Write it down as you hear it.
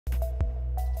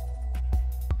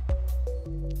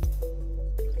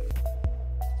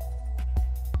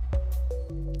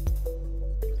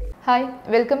Hi,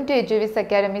 welcome to HAAD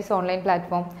Academy's online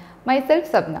platform. Myself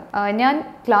Sabna. ഞാൻ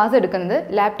class എടുക്കുന്നത്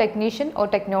lab technician or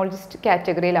technologist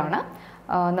കാറ്റഗറിയിലാണ്.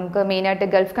 നമുക്ക് മെയിനായിട്ട്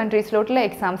Gulf കൺട്രീസിലോട്ടുള്ള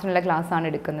എക്സാംസിനുള്ള class ആണ്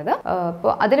എടുക്കുന്നത്.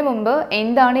 അപ്പോൾ അതിനു മുമ്പ്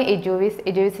എന്താണ്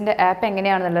എജോവിസിൻ്റെ ആപ്പ്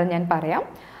എങ്ങനെയാണെന്നുള്ളത് ഞാൻ പറയാം.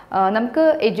 നമുക്ക്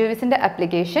എജോവിസിൻ്റെ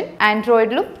ആപ്ലിക്കേഷൻ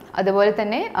ആൻഡ്രോയിഡിലും അതുപോലെ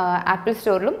തന്നെ ആപ്പിൾ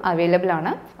സ്റ്റോറിലും അവൈലബിൾ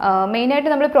ആണ്. മെയിനായിട്ട്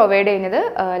നമ്മൾ പ്രൊവൈഡ് ചെയ്യുന്നത്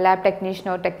lab technician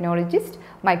or technologist,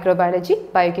 microbiology,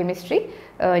 biochemistry,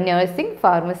 nursing,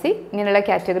 pharmacy ഇങ്ങനെയുള്ള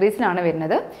കാറ്റഗറീസിലാണ്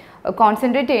വരുന്നത്.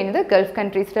 കോൺസെൻട്രേറ്റ് ചെയ്യുന്നത് Gulf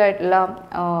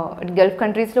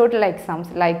കൺട്രീസിലോട്ടുള്ള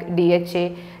exams like DHA,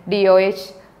 DOH,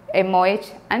 MOH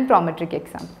and PROMETRIC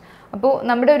exams. അപ്പോൾ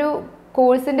നമ്മുടെ ഒരു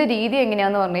കോഴ്സിൻ്റെ രീതി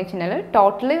എങ്ങനെയാണെന്ന് പറഞ്ഞു കഴിഞ്ഞാൽ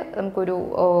ടോട്ടല് നമുക്കൊരു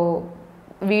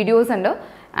വീഡിയോസ് ഉണ്ട്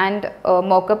ആൻഡ്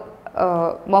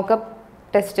മോക്കപ്പ്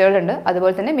ടെസ്റ്റുകളുണ്ട്,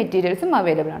 അതുപോലെ തന്നെ മെറ്റീരിയൽസും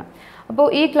അവൈലബിൾ ആണ്. അപ്പോൾ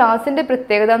ഈ ക്ലാസ്സിൻ്റെ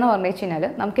പ്രത്യേകത എന്ന് പറഞ്ഞു കഴിഞ്ഞാൽ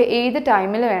നമുക്ക് ഏത്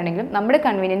ടൈമിൽ വേണമെങ്കിലും നമ്മുടെ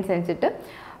കൺവീനിയൻസ് അനുസരിച്ചിട്ട്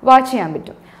വാച്ച് ചെയ്യാൻ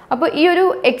പറ്റും. അപ്പോൾ ഈ ഒരു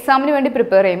എക്സാമിന് വേണ്ടി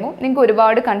പ്രിപ്പയർ ചെയ്യുമ്പോൾ നിങ്ങൾക്ക്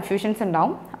ഒരുപാട് കൺഫ്യൂഷൻസ്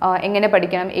ഉണ്ടാവും. എങ്ങനെ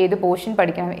പഠിക്കണം, ഏത് പോർഷൻ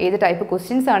പഠിക്കണം, ഏത് ടൈപ്പ്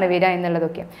ക്വസ്റ്റ്യൻസ് ആണ് വരിക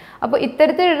എന്നുള്ളതൊക്കെ. അപ്പോൾ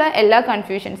ഇത്തരത്തിലുള്ള എല്ലാ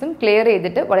കൺഫ്യൂഷൻസും ക്ലിയർ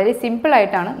ചെയ്തിട്ട് വളരെ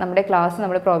സിമ്പിളായിട്ടാണ് നമ്മുടെ ക്ലാസ്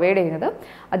നമ്മൾ പ്രൊവൈഡ് ചെയ്യുന്നത്.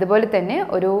 അതുപോലെ തന്നെ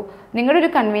നിങ്ങളുടെ ഒരു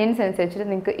കൺവീനിയൻസ് അനുസരിച്ചിട്ട്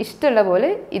നിങ്ങൾക്ക് ഇഷ്ടമുള്ള പോലെ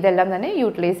ഇതെല്ലാം തന്നെ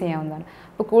യൂട്ടിലൈസ് ചെയ്യാവുന്നതാണ്.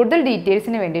 അപ്പോൾ കൂടുതൽ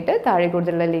ഡീറ്റെയിൽസിന് വേണ്ടിയിട്ട് താഴെ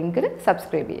കൂടുതലുള്ള ലിങ്കിൽ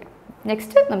സബ്സ്ക്രൈബ് ചെയ്യാം.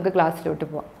 നെക്സ്റ്റ് നമുക്ക് ക്ലാസ്സിലോട്ട്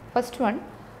പോവാം. First one,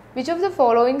 which of the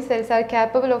following cells are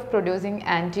capable of producing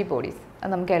antibodies? അത്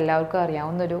നമുക്ക് എല്ലാവർക്കും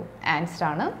അറിയാവുന്നൊരു ആൻസർ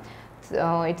ആണ്.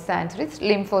 Its answer is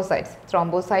lymphocytes,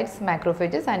 thrombocytes,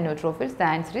 macrophages and neutrophils. The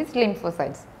answer is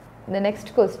lymphocytes. The next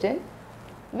question,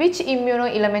 which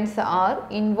immunoelements are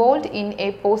involved in a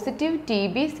positive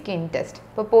TB skin test?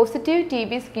 ഇപ്പോൾ positive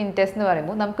TB skin test എന്ന്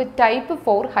പറയുമ്പോൾ നമുക്ക് type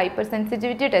 4 hyper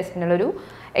sensitivity ടെസ്റ്റിനുള്ളൊരു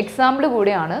example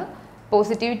കൂടിയാണ്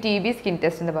positive TB skin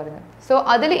test എന്ന് പറയുന്നത്. So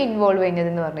അതിൽ involve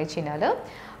ചെയ്യുന്നതെന്ന് പറഞ്ഞു വെച്ച് കഴിഞ്ഞാൽ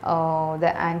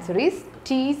the answer is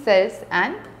T cells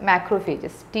and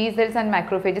macrophages. T cells and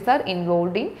macrophages are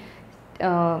involved in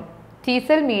T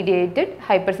cell mediated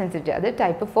hypersensitivity. That is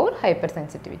type 4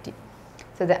 hypersensitivity.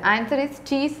 So the answer is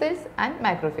T cells and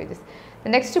macrophages.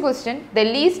 The next question, the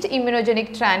least immunogenic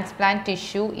transplant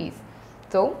tissue is?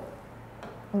 So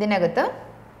ഇതിനകത്ത്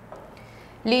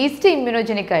least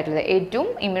ഇമ്മ്യൂണോജനിക് ആയിട്ടുള്ളത്, ഏറ്റവും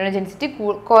ഇമ്മ്യൂണോജനിസിറ്റി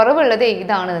കുറവുള്ളത്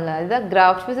ഏതാണെന്നുള്ളത്, അതായത്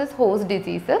graft versus host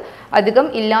disease അധികം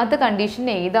ഇല്ലാത്ത condition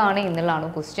ഏതാണ് എന്നുള്ളതാണ്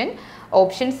question.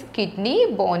 Options kidney,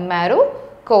 bone marrow,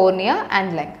 cornea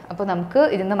and lung. അപ്പോൾ നമുക്ക്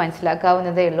ഇതിന്ന്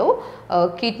മനസ്സിലാക്കാവുന്നതേ ഉള്ളൂ,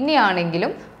 കിഡ്നി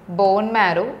ആണെങ്കിലും ബോൺ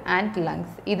മാരോ ആൻഡ്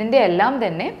ലങ്സ് ഇതിൻ്റെ എല്ലാം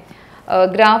തന്നെ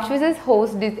ഗ്രാഫ്റ്റ് വെസസ്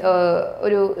ഹോസ്റ്റ്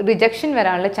ഒരു റിജക്ഷൻ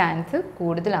വരാനുള്ള ചാൻസ്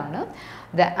കൂടുതലാണ്.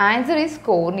 The answer is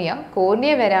cornea.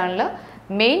 Cornea വരാനുള്ള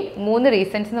മെയിൻ 3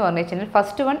 റീസൺസ് എന്ന് പറഞ്ഞു കഴിഞ്ഞാൽ,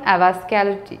 ഫസ്റ്റ് വൺ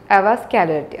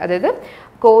അവാസ്കാലറിറ്റി, അതായത്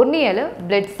കോർണിയയിൽ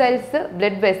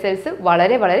ബ്ലഡ് വെസൽസ്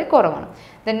വളരെ വളരെ കുറവാണ്.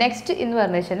 ദ നെക്സ്റ്റ് എന്ന്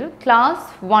പറഞ്ഞു വെച്ചാൽ class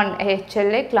 1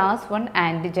 HLA class 1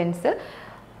 antigens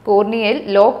കോർണിയയിൽ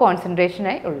law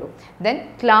കോൺസെൻട്രേഷനായി ഉള്ളൂ. Then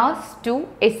class 2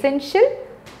 essential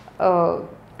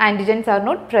antigens are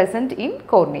not present in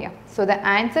cornea. So the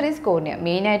answer is cornea.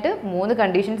 മെയിനായിട്ട് 3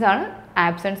 കണ്ടീഷൻസ് ആണ്: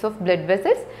 absence of blood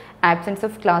vessels, absence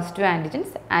of class 2 antigens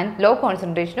and low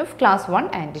concentration of class 1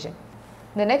 antigen.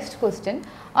 The next question,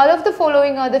 all of the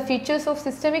following are the features of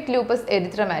systemic lupus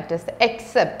erythematosus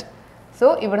except. So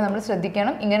ഇവിടെ നമ്മൾ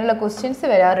ശ്രദ്ധിക്കണം, ഇങ്ങനെയുള്ള questions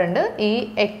വരാറുണ്ട്, ഈ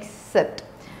except.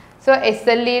 So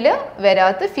SLEയിൽ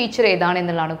വരാത്ത feature ഏതാണ്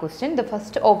എന്നുള്ളതാണ് question. The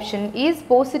first option is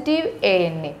positive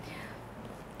ANA.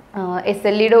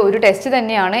 SLEയുടെ ഒരു ടെസ്റ്റ്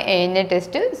തന്നെയാണ് ANA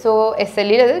ടെസ്റ്റ്. സോ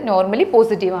SLEയിൽ അത് നോർമലി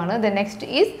പോസിറ്റീവ് ആണ്. The next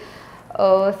is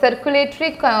circulatory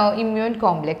immune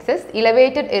complexes,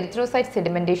 elevated erythrocyte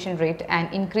sedimentation rate and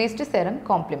increased serum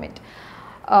complement.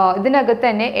 ഇതിനകത്ത്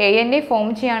തന്നെ ANA ഫോം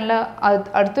ചെയ്യാനുള്ള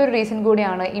അടുത്തൊരു റീസൺ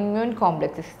കൂടിയാണ് immune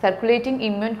complexes. Circulating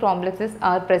immune complexes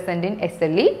are present in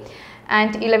SLE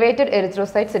and elevated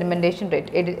erythrocyte sedimentation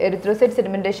rate. Erythrocyte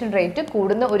sedimentation rate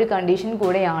കൂടുന്ന ഒരു condition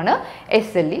കൂടെയാണ്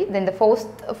SLE. Then the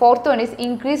fourth one is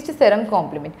increased serum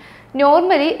compliment.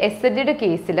 Normally SLEയുടെ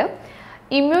കേസിൽ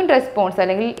immune response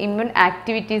അല്ലെങ്കിൽ immune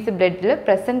activities ബ്ലഡിൽ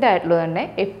present ആയിട്ടുള്ളത് തന്നെ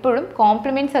എപ്പോഴും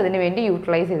compliments അതിന് വേണ്ടി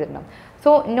യൂട്ടിലൈസ് ചെയ്തിട്ടുണ്ടാകും.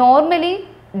 So normally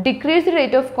decreased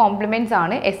rate of compliments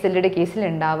ആണ് SLEയുടെ കേസിൽ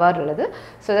ഉണ്ടാവാറുള്ളത്.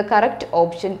 So the correct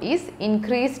option is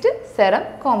increased serum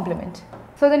compliment.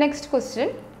 So the next question,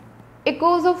 A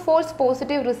cos of false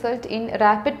positive result in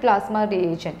rapid plasma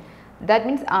reagent, that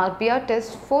means RPR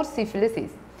test for syphilis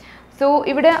is. So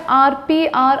ഇവിടെ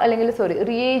RPR അല്ലെങ്കിൽ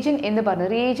reagent എന്ന്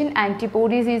പറഞ്ഞത് reagent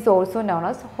antibodies is also known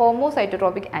as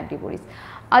ഹോമോസൈറ്റോട്രോപിക് antibodies.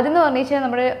 അതെന്ന് പറഞ്ഞു കഴിഞ്ഞാൽ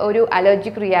നമ്മുടെ ഒരു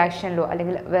allergic റിയാക്ഷനിലോ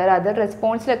അല്ലെങ്കിൽ വേറെ അതർ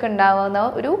റെസ്പോൺസിലൊക്കെ ഉണ്ടാകുന്ന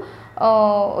ഒരു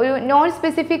നോൺ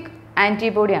സ്പെസിഫിക്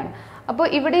ആൻറ്റിബോഡിയാണ്. അപ്പോൾ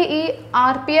ഇവിടെ ഈ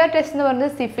RPR ടെസ്റ്റ് എന്ന്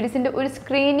പറയുന്നത് സിഫിലിസിൻ്റെ ഒരു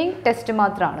സ്ക്രീനിങ് ടെസ്റ്റ്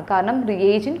മാത്രമാണ്. കാരണം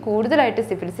റിയേജൻറ്റ് കൂടുതലായിട്ട്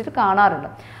സിഫിലിസിൽ കാണാറുണ്ട്.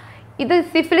 ഇത്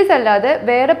സിഫിലിസ് അല്ലാതെ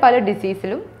വേറെ പല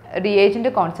ഡിസീസിലും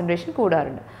റിയേജൻറ്റ് കോൺസെൻട്രേഷൻ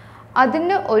കൂടാറുണ്ട്.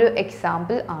 അതിന് ഒരു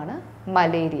എക്സാമ്പിൾ ആണ്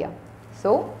മലേറിയ.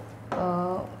 സോ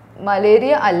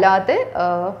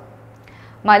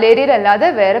മലേറിയയിലല്ലാതെ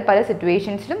വേറെ പല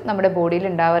സിറ്റുവേഷൻസിലും നമ്മുടെ ബോഡിയിൽ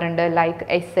ഉണ്ടാവാറുണ്ട്. Like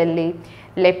SLE,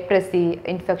 leprosy,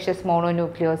 infectious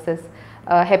mononucleosis,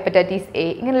 hepatitis A,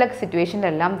 ഇങ്ങനെയുള്ള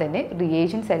സിറ്റുവേഷനിലെല്ലാം തന്നെ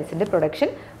റിയേജൻറ്റ് സെൽസിൻ്റെ പ്രൊഡക്ഷൻ,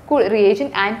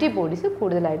 റിയേജൻറ്റ് ആൻറ്റിബോഡീസ്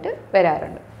കൂടുതലായിട്ട്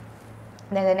വരാറുണ്ട്.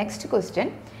 Then the next question,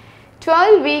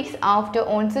 12 weeks after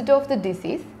onset of the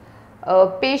disease, a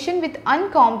patient with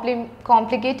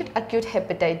uncomplicated acute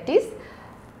hepatitis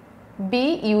B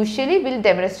usually will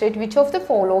demonstrate which of the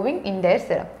following in their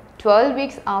serum? 12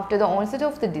 weeks after the onset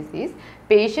of the disease,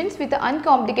 patients with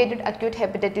uncomplicated acute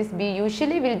hepatitis B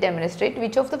usually will demonstrate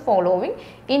which of the following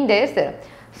in their serum.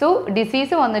 So,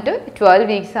 disease വന്നിട്ട് 12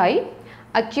 weeks ആയി,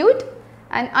 acute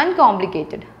and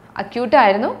uncomplicated. Acute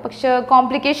ആയിരുന്നു, പക്ഷേ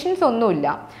complications ഒന്നുമില്ല.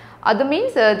 അത്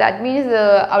that means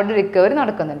അവിടെ recovery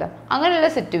നടക്കുന്നുണ്ട്. അങ്ങനെയുള്ള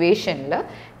സിറ്റുവേഷനിൽ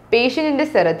പേഷ്യൻറ്റിൻ്റെ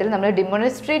സെറത്തിൽ നമ്മൾ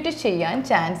ഡെമോൺസ്ട്രേറ്റ് ചെയ്യാൻ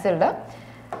ചാൻസ് ഉള്ള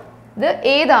ഇത്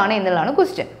ഏതാണ് എന്നുള്ളതാണ്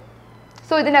ക്വസ്റ്റ്യൻ.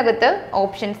 സോ ഇതിനകത്ത്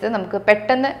ഓപ്ഷൻസ് നമുക്ക്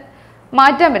പെട്ടെന്ന്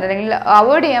മാറ്റാൻ പറ്റും അല്ലെങ്കിൽ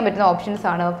അവോയ്ഡ് ചെയ്യാൻ പറ്റുന്ന ഓപ്ഷൻസ്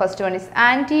ആണ്. First one is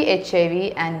anti-HIV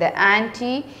and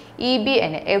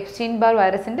anti-EBNA, Epstein bar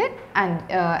വൈറസിൻ്റെ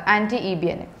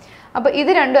anti-EBNA. അപ്പോൾ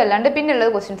ഇത് രണ്ടും അല്ലാണ്ട്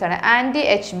പിന്നെയുള്ളത് ക്വസ്റ്റ്യൻസ് ആണ്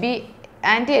anti-HBE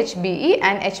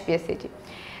ആൻഡ് HBsAg.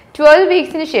 12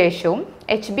 വീക്സിന് ശേഷവും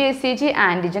HBsAg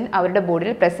ആൻറ്റിജൻ അവരുടെ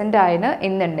ബോഡിയിൽ പ്രസൻ്റ് ആയെന്ന്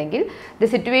എന്നുണ്ടെങ്കിൽ the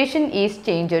situation is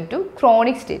change to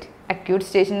chronic state. Acute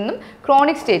സ്റ്റേജിൽ നിന്നും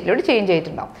ക്രോണിക് സ്റ്റേറ്റിലോട്ട് ചേഞ്ച്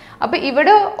ആയിട്ടുണ്ടാവും. അപ്പോൾ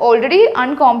ഇവിടെ ഓൾറെഡി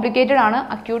അൺകോംപ്ലിക്കേറ്റഡ് ആണ്,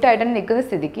 അക്യൂട്ട് ആയിട്ട് നിൽക്കുന്ന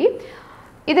സ്ഥിതിക്ക്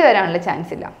ഇത് വരാനുള്ള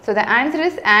ചാൻസ് ഇല്ല. So the answer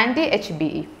is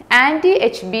anti-HBE.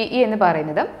 anti-HBE എന്ന്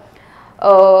പറയുന്നത്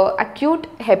അക്യൂട്ട്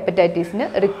ഹെപ്പറ്റൈറ്റിസിന്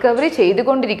റിക്കവറി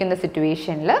ചെയ്തുകൊണ്ടിരിക്കുന്ന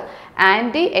സിറ്റുവേഷനിൽ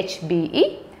anti-HBE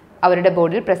അവരുടെ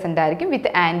ബോഡിയിൽ പ്രസൻ്റ് ആയിരിക്കും വിത്ത്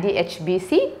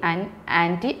anti-HBC and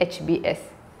anti-HBs.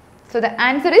 So the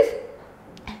answer is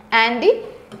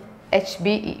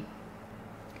anti-HBE.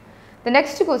 The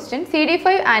next question, CD5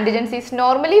 antigens is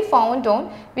normally found on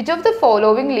which of the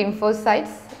following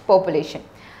lymphocytes population?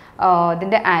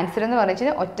 ഇതിൻ്റെ answer എന്ന്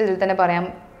പറഞ്ഞാൽ ഒറ്റ ഇതിൽ തന്നെ പറയാം.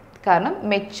 കാരണം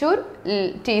മെച്യൂർ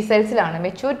T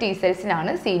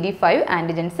സെൽസിലാണ് CD5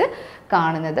 ആൻറ്റിജൻസ്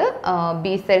കാണുന്നത്.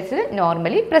 B സെൽസിൽ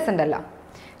നോർമലി പ്രസൻ്റ് അല്ല.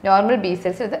 നോർമൽ B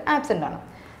സെൽസിൽ ഇത് ആബ്സെൻ്റ് ആണ്.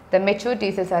 The mature T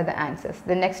cells are the answers.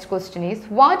 The next question is,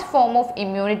 what form of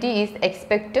immunity is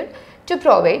expected to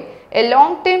provide a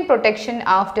long-term protection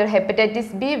after hepatitis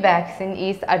B vaccine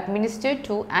is administered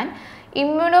to an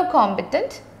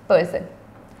immunocompetent person?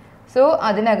 So,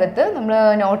 അതിനകത്ത് നമ്മൾ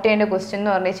not ചെയ്യേണ്ട question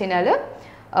എന്ന് പറഞ്ഞു കഴിഞ്ഞാൽ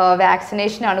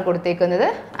vaccination ആണ് കൊടുത്തേക്കുന്നത്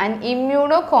and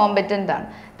ഇമ്മ്യൂണോകോമ്പറ്റൻ്റ് ആണ്.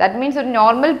 That means ഒരു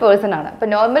നോർമൽ പേഴ്സൺ ആണ്. അപ്പോൾ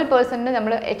നോർമൽ പേഴ്സണിന്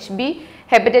നമ്മൾ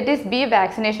ഹെപ്പറ്റൈറ്റിസ് ബി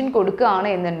വാക്സിനേഷൻ കൊടുക്കുകയാണ്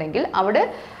എന്നുണ്ടെങ്കിൽ അവിടെ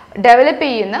ഡെവലപ്പ്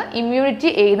ചെയ്യുന്ന ഇമ്മ്യൂണിറ്റി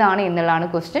ഏതാണ് എന്നുള്ളതാണ്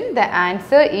ക്വസ്റ്റ്യൻ. ദ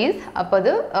ആൻസർ ഈസ്, അപ്പോൾ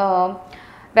അത്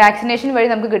വാക്സിനേഷൻ വഴി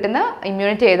നമുക്ക് കിട്ടുന്ന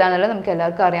ഇമ്മ്യൂണിറ്റി ഏതാണെന്നുള്ളത് നമുക്ക്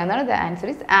എല്ലാവർക്കും അറിയാവുന്നതാണ്. The answer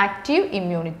is active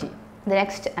immunity. The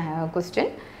next question,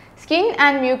 skin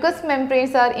and mucous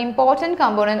membranes are important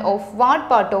component of what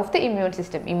part of the immune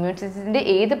system? Immune systemന്റെ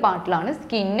ഏത് പാർട്ടിലാണ്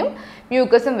സ്കിന്നും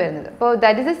മ്യൂക്കസും വരുന്നത്? അപ്പോൾ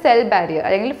that is A cell barrier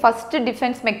അല്ലെങ്കിൽ first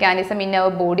defence mechanism in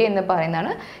our body എന്ന്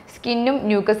പറയുന്നതാണ് സ്കിന്നും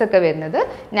mucus ഒക്കെ വരുന്നത്.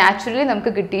 Naturally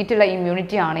നമുക്ക് കിട്ടിയിട്ടുള്ള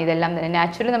ഇമ്മ്യൂണിറ്റി ആണ് ഇതെല്ലാം തന്നെ.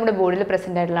 നാച്ചുറലി നമ്മുടെ ബോഡിയിൽ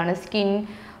പ്രസൻ്റ് ആയിട്ടുള്ളതാണ് സ്കിൻ,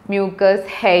 മ്യൂക്കസ്,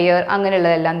 ഹെയർ,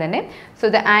 അങ്ങനെയുള്ളതെല്ലാം തന്നെ. So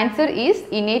the answer is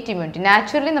innate immunity.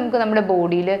 Naturally നമുക്ക് നമ്മുടെ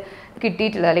ബോഡിയിൽ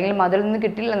കിട്ടിയിട്ടുള്ളത് അല്ലെങ്കിൽ മദറിൽ നിന്ന്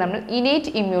കിട്ടിയിട്ടുള്ള നമ്മൾ ഇനേറ്റ്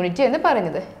ഇമ്മ്യൂണിറ്റി എന്ന്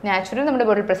പറയുന്നത്. നാച്ചുറലി നമ്മുടെ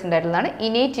ബോഡിയിൽ പ്രസൻ്റ് ആയിട്ടുള്ളതാണ്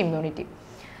innate immunity.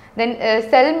 Then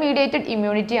cell mediated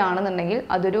immunity ആണെന്നുണ്ടെങ്കിൽ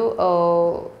അതൊരു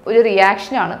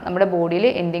റിയാക്ഷനാണ്. നമ്മുടെ ബോഡിയിൽ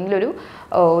എന്തെങ്കിലും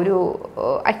ഒരു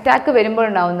attack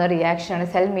വരുമ്പോഴുണ്ടാകുന്ന റിയാക്ഷനാണ്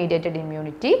cell mediated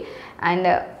immunity.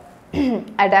 And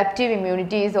adaptive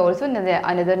immunity is also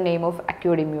another name of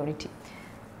acute immunity.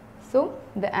 So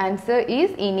the answer is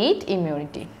innate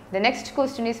immunity. The next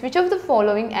question is, which of the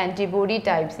following antibody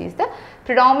types is the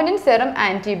predominant serum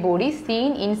antibody seen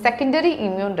in secondary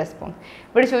immune response?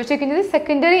 ഇവിടെ ചോദിച്ചിരിക്കുന്നത്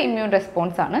secondary immune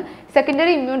response ആണ്.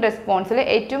 Secondary immune റെസ്പോൺസിൽ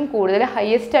ഏറ്റവും കൂടുതൽ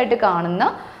highest ആയിട്ട് കാണുന്ന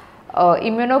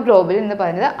immunoglobulin എന്ന്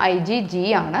പറയുന്നത് IgG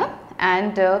ആണ്.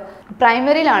 ആൻഡ്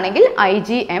പ്രൈമറിയിലാണെങ്കിൽ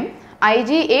IgM,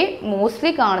 IgA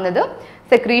മോസ്റ്റ്ലി കാണുന്നത്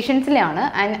സെക്രീഷൻസിലാണ്.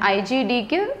 ആൻഡ്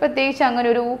IgDക്ക് പ്രത്യേകിച്ച് അങ്ങനെ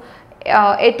ഒരു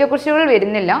ഏറ്റക്കുറിച്ചുകൾ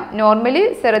വരുന്നില്ല. നോർമലി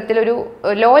സെറത്തിലൊരു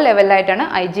ലോ ലെവലിലായിട്ടാണ്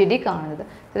IgD കാണുന്നത്.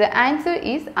 So the answer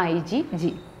is IgG.